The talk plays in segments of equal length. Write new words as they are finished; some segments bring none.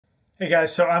Hey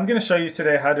guys, so I'm going to show you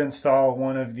today how to install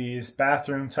one of these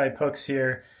bathroom type hooks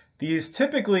here. These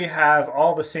typically have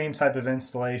all the same type of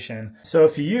installation. So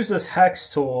if you use this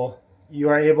hex tool, you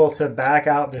are able to back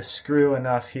out this screw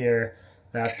enough here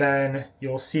that then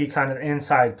you'll see kind of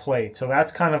inside plate. So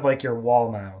that's kind of like your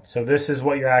wall mount. So this is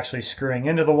what you're actually screwing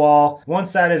into the wall.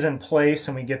 Once that is in place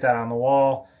and we get that on the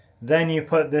wall, then you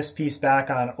put this piece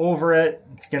back on over it.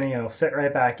 It's going to fit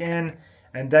right back in.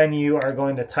 And then you are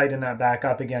going to tighten that back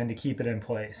up again to keep it in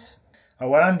place.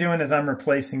 What I'm doing is I'm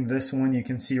replacing this one you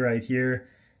can see right here.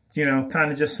 It's,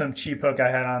 kind of just some cheap hook I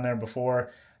had on there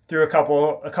before. Threw a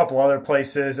couple other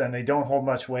places and they don't hold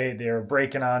much weight. They were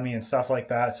breaking on me and stuff like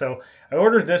that. So I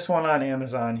ordered this one on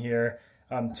Amazon here.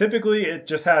 Typically it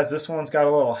just has, this one's got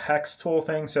a little hex tool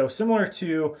thing. So similar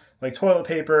to like toilet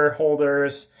paper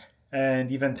holders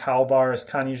and even towel bars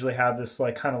kind of usually have this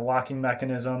kind of locking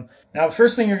mechanism. Now the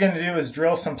first thing you're going to do is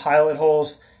drill some pilot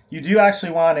holes. You do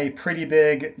actually want a pretty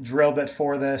big drill bit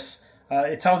for this.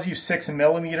 It tells you 6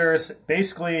 millimeters.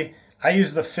 Basically, I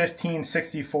use the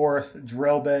 15/64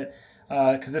 drill bit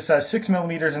because this has 6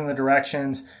 millimeters in the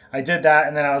directions. I did that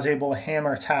and then I was able to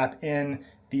hammer tap in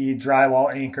the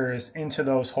drywall anchors into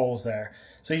those holes there.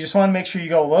 So you just want to make sure you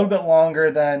go a little bit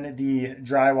longer than the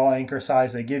drywall anchor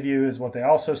size they give you is what they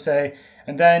also say.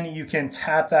 And then you can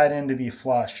tap that in to be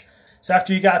flush. So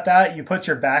after you got that, you put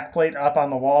your back plate up on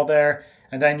the wall there,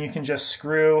 and then you can just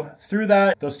screw through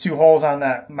that. Those 2 holes on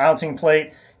that mounting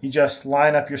plate, you just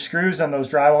line up your screws on those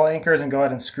drywall anchors and go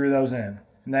ahead and screw those in.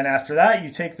 And then after that, you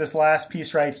take this last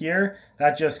piece right here,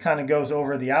 that just kind of goes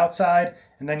over the outside,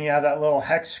 and then you have that little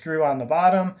hex screw on the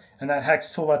bottom, and that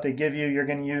hex tool that they give you, you're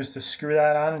going to use to screw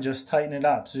that on and just tighten it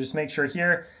up. So just make sure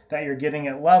here that you're getting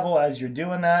it level as you're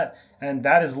doing that, and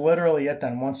that is literally it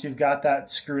then. Once you've got that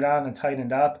screwed on and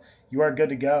tightened up, you are good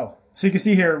to go. So you can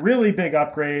see here, really big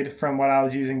upgrade from what I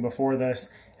was using before this,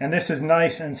 and this is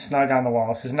nice and snug on the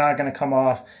wall. This is not going to come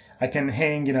off. I can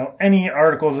hang, any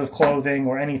articles of clothing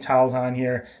or any towels on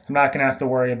here. I'm not going to have to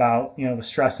worry about, the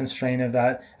stress and strain of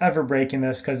that ever breaking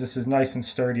this because this is nice and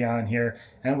sturdy on here.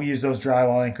 And we use those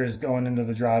drywall anchors going into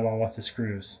the drywall with the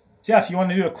screws. So yeah, if you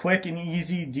want to do a quick and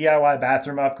easy DIY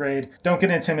bathroom upgrade, don't get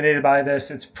intimidated by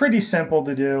this. It's pretty simple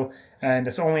to do and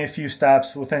it's only a few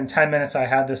steps. Within 10 minutes, I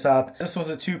had this up. This was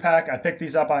a 2-pack. I picked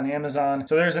these up on Amazon.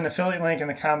 So there's an affiliate link in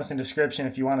the comments and description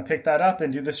if you want to pick that up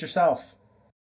and do this yourself.